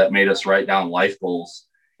teacher that made us write down life goals.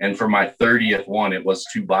 And for my 30th one, it was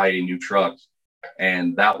to buy a new truck.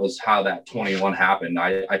 And that was how that 21 happened.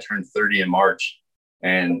 I turned 30 in March,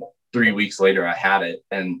 and 3 weeks later I had it.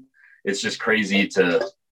 And it's just crazy to,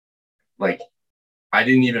 like, I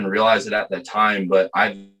didn't even realize it at the time, but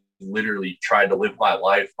I've literally tried to live my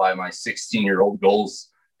life by my 16-year-old goals.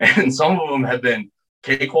 And some of them have been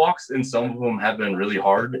cakewalks and some of them have been really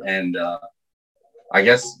hard. And I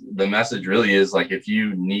guess the message really is, like, if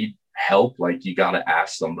you need help, like, you got to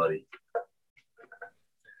ask somebody.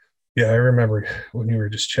 Yeah, I remember when you were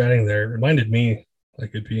just chatting there, it reminded me,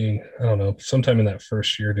 like, it being, I don't know, sometime in that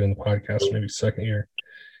first year doing the podcast, maybe second year.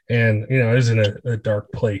 And, I was in a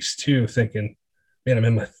dark place too, thinking, man, I'm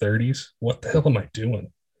in my 30s. What the hell am I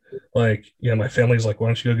doing? Like, my family's like, why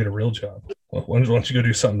don't you go get a real job? Well, why don't you go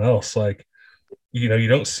do something else? Like, you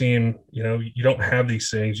don't seem, you don't have these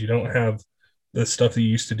things. You don't have the stuff that you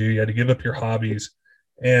used to do. You had to give up your hobbies.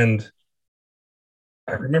 And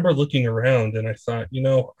I remember looking around and I thought,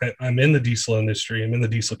 I'm in the diesel industry. I'm in the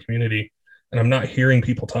diesel community, and I'm not hearing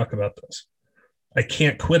people talk about this. I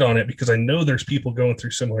can't quit on it because I know there's people going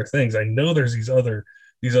through similar things. I know there's these other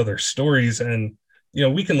stories, and,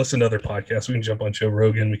 we can listen to other podcasts. We can jump on Joe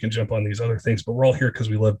Rogan. We can jump on these other things, but we're all here because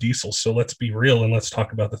we love diesel. So let's be real and let's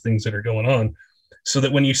talk about the things that are going on, so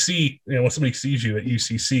that when you see, when somebody sees you at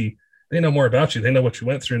UCC they know more about you. They know what you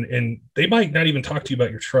went through, and they might not even talk to you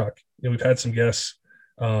about your truck. We've had some guests,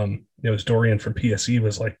 as Dorian from PSE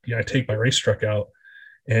was like, I take my race truck out,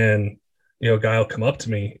 and a guy will come up to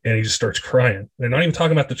me and he just starts crying. They're not even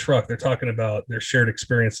talking about the truck. They're talking about their shared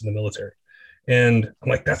experience in the military. And I'm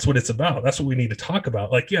like, that's what it's about. That's what we need to talk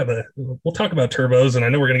about. Like, we'll talk about turbos, and I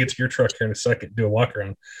know we're going to get to your truck here in a second, do a walk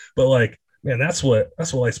around, but like, man, that's what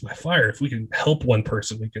lights my fire. If we can help one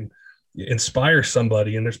person, we can inspire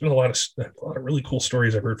somebody. And there's been a lot of really cool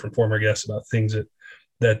stories I've heard from former guests about things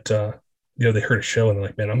that they heard a show and they're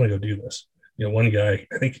like, man, I'm going to go do this. One guy,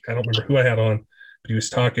 I don't remember who I had on, but he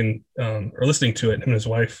was talking or listening to it, and him and his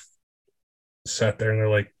wife sat there and they're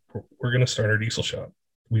like, we're going to start our diesel shop.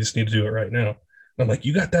 We just need to do it right now. And I'm like,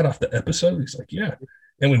 you got that off the episode? He's like, yeah.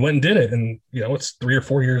 And we went and did it. And, it's 3 or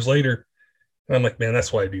 4 years later. And I'm like, man,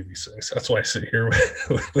 that's why I do these things. That's why I sit here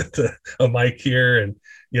with a mic here and,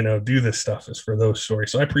 do this stuff, is for those stories.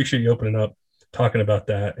 So I appreciate you opening up, talking about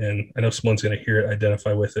that. And I know someone's going to hear it,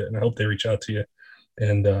 identify with it. And I hope they reach out to you.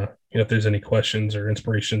 And, if there's any questions or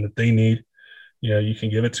inspiration that they need, you can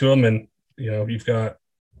give it to them. And, you've got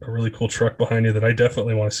a really cool truck behind you that I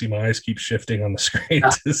definitely want to see. My eyes keep shifting on the screen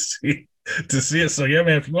to see it. So yeah,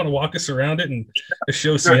 man, if you want to walk us around it and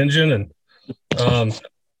show us the engine, and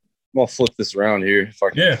I'll flip this around here if I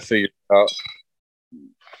can figure it out.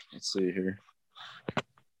 Let's see here.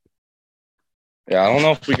 Yeah, I don't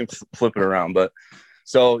know if we can flip it around, but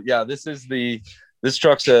so yeah, this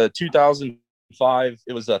truck's a 2005.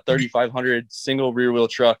 It was a 3500 single rear wheel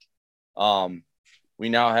truck. We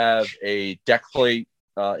now have a deck plate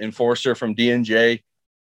Enforcer from D&J. It's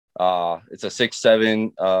a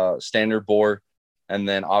 6.7 standard bore, and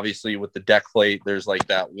then obviously with the deck plate, there's like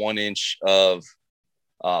that 1 inch of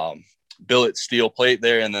billet steel plate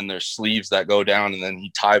there, and then there's sleeves that go down, and then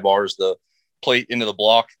he tie bars the plate into the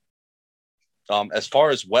block. As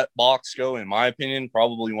far as wet box go, in my opinion,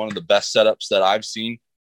 probably one of the best setups that I've seen.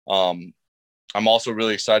 I'm also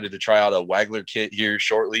really excited to try out a Waggler kit here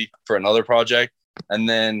shortly for another project. And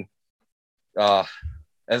then,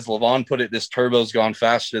 as Levon put it, this turbo's gone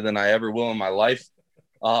faster than I ever will in my life.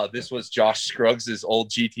 This was Josh Scruggs' old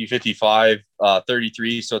GT55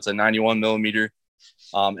 33, so it's a 91 millimeter.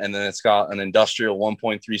 And then it's got an industrial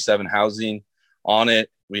 1.37 housing on it.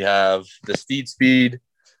 We have the Steed Speed.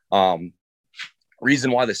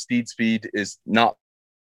 Reason why the Steed Speed is not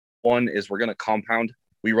one is we're going to compound.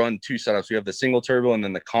 We run 2 setups. We have the single turbo and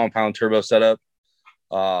then the compound turbo setup.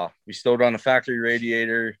 We still run a factory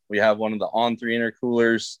radiator. We have one of the On3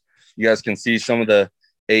 intercoolers. You guys can see some of the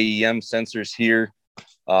AEM sensors here.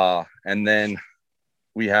 And then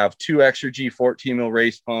we have 2 extra G 14 mil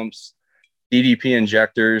race pumps, DDP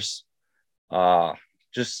injectors. A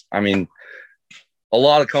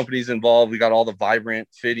lot of companies involved. We got all the Vibrant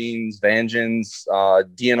fittings, Vangens,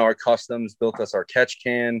 DNR Customs built us our catch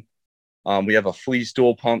can. We have a Fleece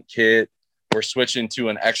dual pump kit. We're switching to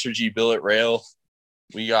an extra G billet rail.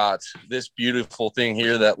 We got this beautiful thing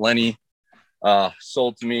here that Lenny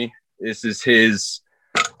sold to me. This is his,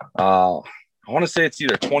 I want to say it's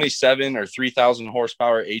either 27 or 3,000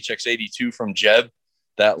 horsepower HX82 from Jeb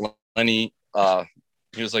that Lenny,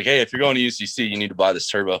 he was like, hey, if you're going to UCC, you need to buy this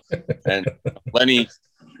turbo. And Lenny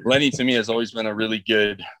to me has always been a really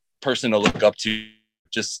good person to look up to,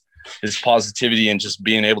 just his positivity and just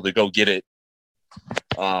being able to go get it.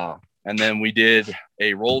 And then we did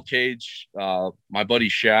a roll cage. My buddy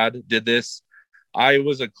Shad did this. I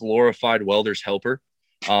was a glorified welder's helper,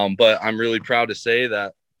 but I'm really proud to say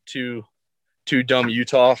that two dumb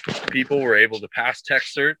Utah people were able to pass tech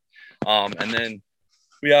cert. And then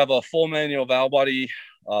we have a full manual valve body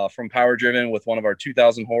from Power Driven with one of our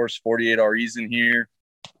 2,000 horse 48 REs in here.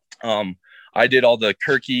 I did all the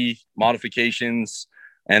Kirky modifications,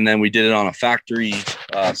 and then we did it on a factory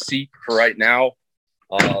seat for right now.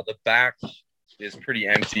 The back is pretty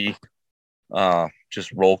empty,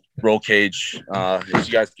 just roll cage. As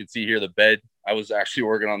you guys can see here, the bed, I was actually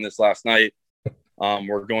working on this last night.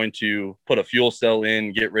 We're going to put a fuel cell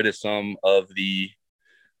in, get rid of some of the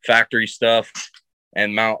factory stuff,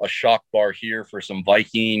 and mount a shock bar here for some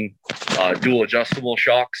Viking dual adjustable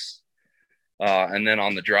shocks. And then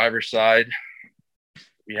on the driver's side,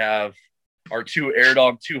 we have our 2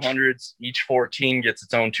 AirDog 200s. Each 14 gets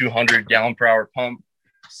its own 200 gallon per hour pump.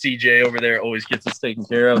 CJ over there always gets us taken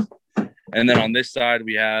care of. And then on this side,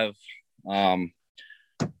 we have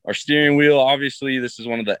our steering wheel. Obviously, this is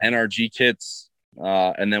one of the NRG kits.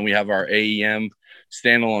 And then we have our AEM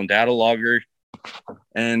standalone data logger.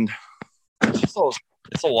 And it's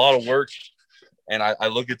a lot of work. And I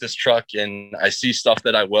look at this truck and I see stuff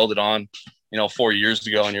that I welded on, 4 years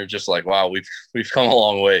ago. And you're just like, wow, we've come a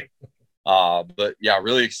long way. But yeah,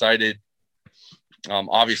 really excited.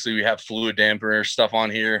 Obviously we have fluid dampener stuff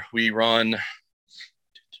on here. We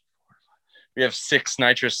have 6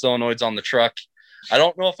 nitrous solenoids on the truck. I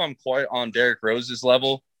don't know if I'm quite on Derek Rose's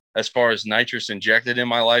level as far as nitrous injected in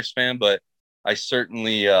my lifespan, but I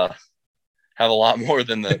certainly have a lot more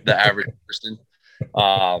than the average person.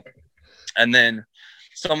 And then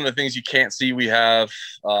some of the things you can't see, we have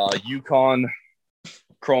Yukon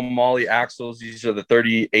chrome moly axles. These are the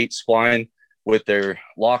 38 spline with their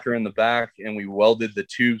locker in the back, and we welded the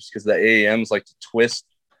tubes because the AAMs like to twist.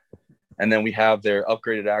 And then we have their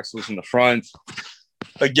upgraded axles in the front.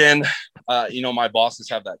 Again, my bosses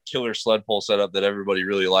have that killer sled pull setup that everybody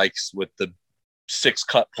really likes with the 6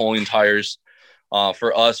 cut pulling tires.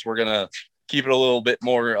 For us, we're going to keep it a little bit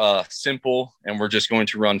more simple, and we're just going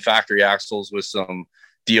to run factory axles with some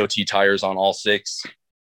DOT tires on all 6.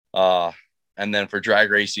 And then for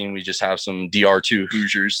drag racing, we just have some DR2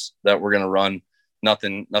 Hoosiers that we're going to run.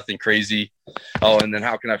 Nothing crazy. Oh, and then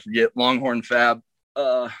how can I forget Longhorn Fab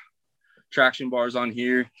traction bars on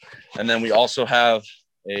here. And then we also have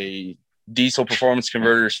a diesel performance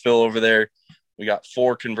converters fill over there. We got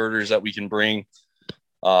 4 converters that we can bring.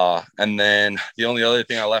 And then the only other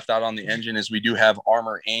thing I left out on the engine is we do have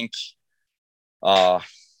Armor Inc.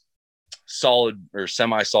 Solid or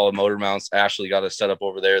semi-solid motor mounts. Ashley got us set up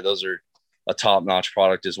over there. Those are a top-notch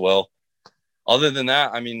product as well. Other than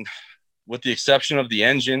that, I mean, with the exception of the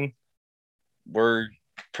engine, we're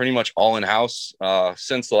pretty much all in-house.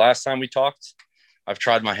 Since the last time we talked, I've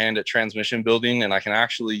tried my hand at transmission building, and I can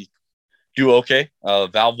actually do okay.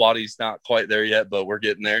 Valve body's not quite there yet, but we're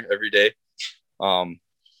getting there every day. And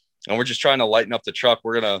we're just trying to lighten up the truck.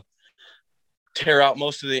 We're going to tear out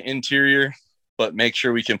most of the interior, but make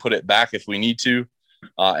sure we can put it back if we need to.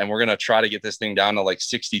 And we're going to try to get this thing down to like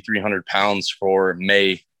 6,300 pounds for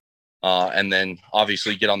May. And then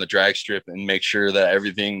obviously get on the drag strip and make sure that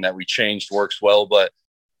everything that we changed works well. But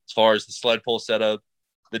as far as the sled pull setup,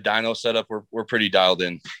 the dyno setup, we're pretty dialed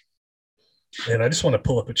in. And I just want to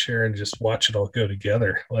pull up a chair and just watch it all go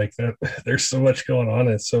together like that. There's so much going on.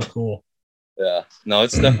 It's so cool. Yeah, no,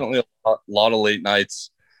 it's definitely a lot of late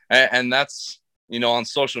nights. And that's, on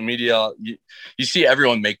social media, you see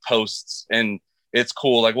everyone make posts and it's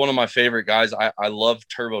cool. Like one of my favorite guys, I love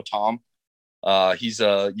Turbo Tom. He's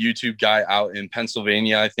a YouTube guy out in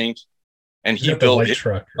Pennsylvania, I think. And he built a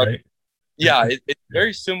truck, right? Yeah, it's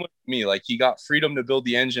very similar to me. Like he got freedom to build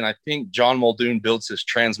the engine. I think John Muldoon builds his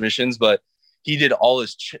transmissions, but he did all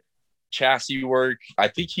his chassis work. I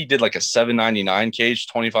think he did like a 799 cage,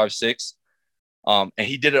 25.6. And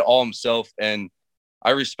he did it all himself. And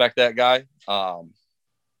I respect that guy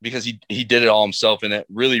because he did it all himself. And it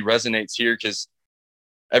really resonates here because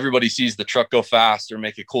everybody sees the truck go fast or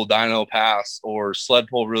make a cool dyno pass or sled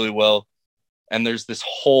pull really well. And there's this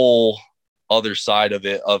whole other side of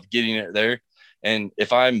it of getting it there. And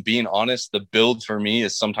if I'm being honest, the build for me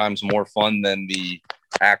is sometimes more fun than the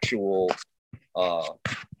actual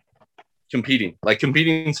competing. Like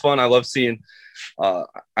competing is fun. I love seeing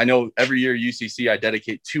I know every year UCC I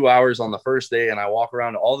dedicate 2 hours on the first day and I walk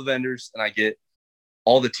around to all the vendors and I get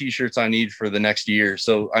all the t-shirts I need for the next year.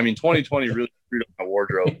 So I mean 2020 really screwed up my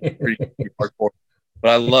wardrobe pretty hardcore.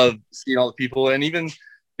 But I love seeing all the people and even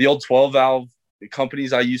the old 12 valve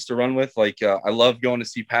companies I used to run with. Like I love going to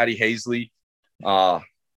see Patty Hazley.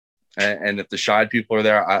 And if the Shide people are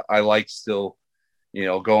there, I like still,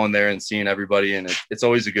 going there and seeing everybody, and it's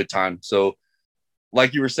always a good time. So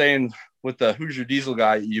like you were saying with the Hoosier Diesel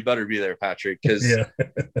guy, you better be there, Patrick, because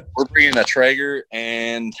we're bringing a Traeger,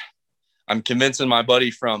 and I'm convincing my buddy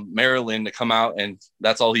from Maryland to come out, and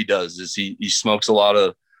that's all he does is he smokes a lot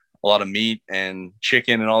of meat and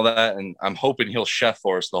chicken and all that, and I'm hoping he'll chef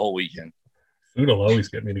for us the whole weekend. Food will always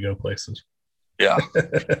get me to go places. Yeah.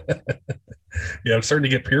 Yeah, I'm starting to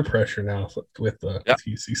get peer pressure now with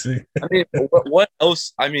UCC. I mean, what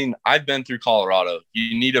else? I mean, I've been through Colorado.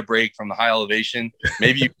 You need a break from the high elevation.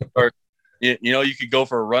 Maybe you could start, you could go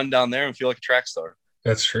for a run down there and feel like a track star.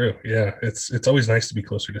 That's true. Yeah, it's always nice to be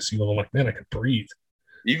closer to sea level. I'm like, man, I could breathe.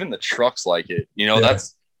 Even the trucks like it.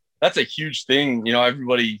 That's a huge thing.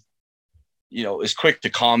 Everybody, is quick to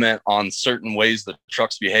comment on certain ways the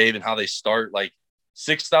trucks behave and how they start. Like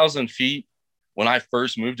 6,000 feet. When I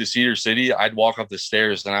first moved to Cedar City, I'd walk up the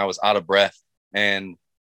stairs and I was out of breath, and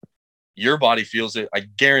your body feels it. I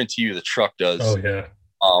guarantee you the truck does. Oh yeah.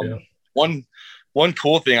 One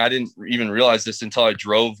cool thing, I didn't even realize this until I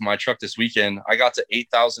drove my truck this weekend. I got to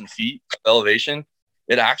 8,000 feet of elevation.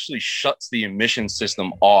 It actually shuts the emission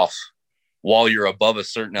system off while you're above a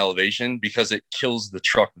certain elevation because it kills the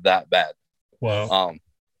truck that bad. Wow.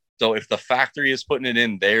 So if the factory is putting it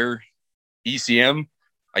in their ECM,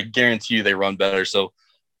 I guarantee you they run better. So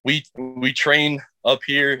we train up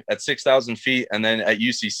here at 6,000 feet, and then at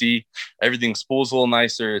UCC, everything spools a little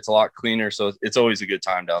nicer. It's a lot cleaner. So it's always a good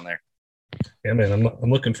time down there. Yeah, man,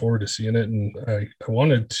 I'm looking forward to seeing it. And I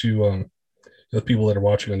wanted to, the people that are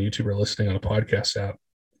watching on YouTube or listening on a podcast app,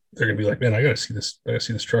 they're going to be like, man, I got to see this. I got to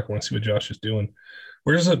see this truck. I want to see what Josh is doing.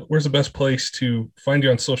 Where's the best place to find you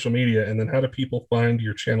on social media? And then how do people find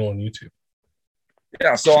your channel on YouTube?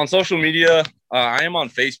 Yeah. So on social media, I am on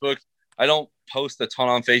Facebook. I don't post a ton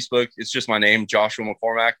on Facebook. It's just my name, Joshua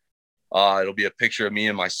McCormack. It'll be a picture of me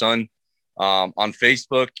and my son. On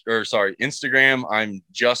Instagram, I'm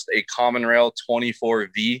just a Common Rail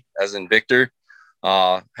 24V as in Victor.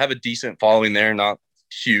 Have a decent following there, not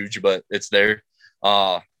huge, but it's there.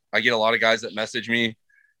 I get a lot of guys that message me.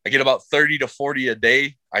 I get about 30 to 40 a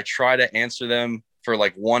day. I try to answer them for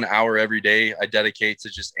like 1 hour every day. I dedicate to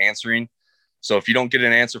just answering. So if you don't get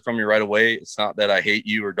an answer from me right away, it's not that I hate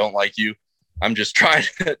you or don't like you. I'm just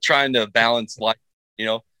trying to balance life, you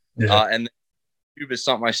know. Yeah. And YouTube is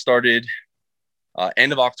something I started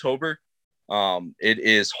end of October. It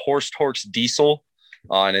is Horse Torques Diesel,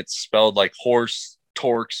 and it's spelled like horse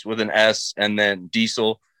torques with an S and then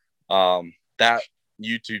diesel. That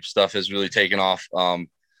YouTube stuff has really taken off. A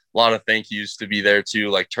lot of thank yous to be there too.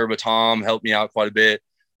 Like Turbo Tom helped me out quite a bit.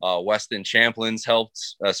 Weston Champlin's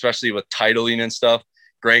helped, especially with titling and stuff.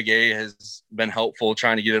 Greg A has been helpful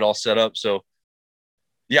trying to get it all set up. So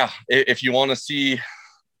yeah, if you want to see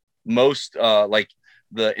most like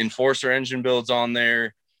the Enforcer engine builds on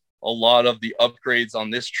there, a lot of the upgrades on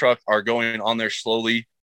this truck are going on there slowly.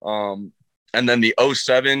 And then the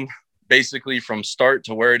 07, basically from start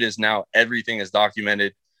to where it is now, everything is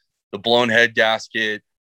documented. The blown head gasket,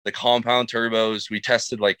 the compound turbos. We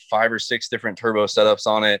tested like 5 or 6 different turbo setups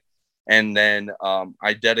on it. And then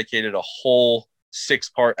I dedicated a whole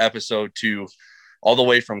 6-part episode to all the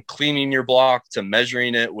way from cleaning your block to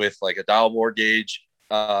measuring it with like a dial bore gauge,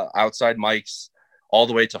 outside mics, all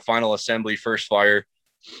the way to final assembly, first fire.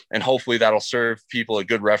 And hopefully that'll serve people a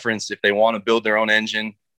good reference if they want to build their own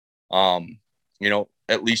engine. You know,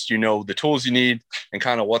 at least you know the tools you need and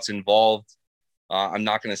kind of what's involved. I'm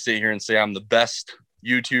not going to sit here and say I'm the best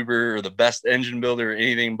YouTuber or the best engine builder or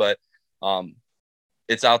anything, but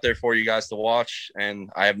it's out there for you guys to watch, and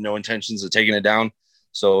I have no intentions of taking it down.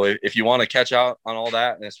 So if you want to catch out on all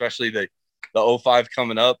that, and especially the 05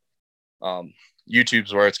 coming up,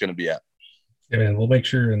 YouTube's where it's going to be at. Yeah, man, we'll make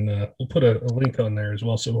sure and we'll put a link on there as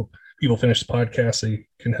well. So people finish the podcast, they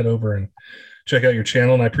can head over and check out your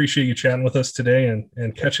channel. And I appreciate you chatting with us today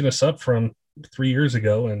and catching us up from 3 years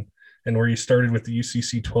ago and where you started with the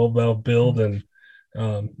UCC 12 valve build. And,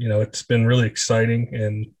 you know, it's been really exciting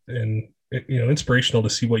and you know, inspirational to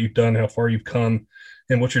see what you've done, how far you've come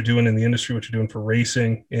and what you're doing in the industry, what you're doing for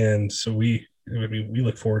racing. And so we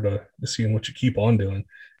look forward to seeing what you keep on doing.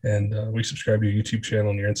 And we subscribe to your YouTube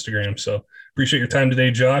channel and your Instagram. So appreciate your time today,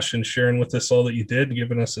 Josh, and sharing with us all that you did and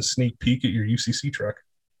giving us a sneak peek at your UCC truck.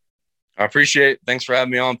 I appreciate it. Thanks for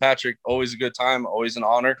having me on, Patrick. Always a good time. Always an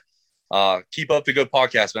honor. Keep up the good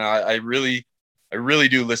podcast, man. I really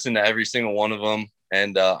do listen to every single one of them.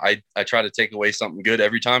 And I try to take away something good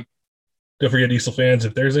every time. Don't forget, Diesel fans,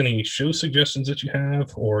 if there's any show suggestions that you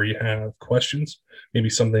have or you have questions, maybe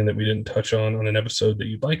something that we didn't touch on an episode that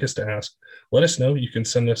you'd like us to ask, let us know. You can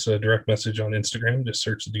send us a direct message on Instagram. Just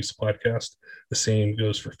search the Diesel Podcast. The same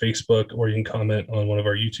goes for Facebook, or you can comment on one of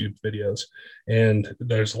our YouTube videos. And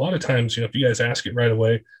there's a lot of times, you know, if you guys ask it right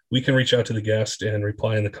away, we can reach out to the guest and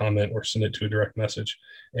reply in the comment or send it to a direct message.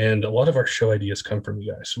 And a lot of our show ideas come from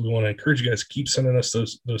you guys. So we want to encourage you guys to keep sending us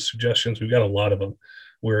those suggestions. We've got a lot of them.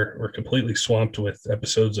 We're completely swamped with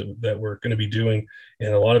episodes that we're going to be doing,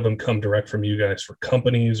 and a lot of them come direct from you guys for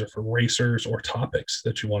companies or for racers or topics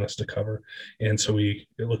that you want us to cover. And so we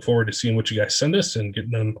look forward to seeing what you guys send us and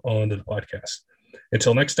getting them onto the podcast.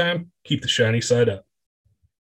 Until next time, keep the shiny side up.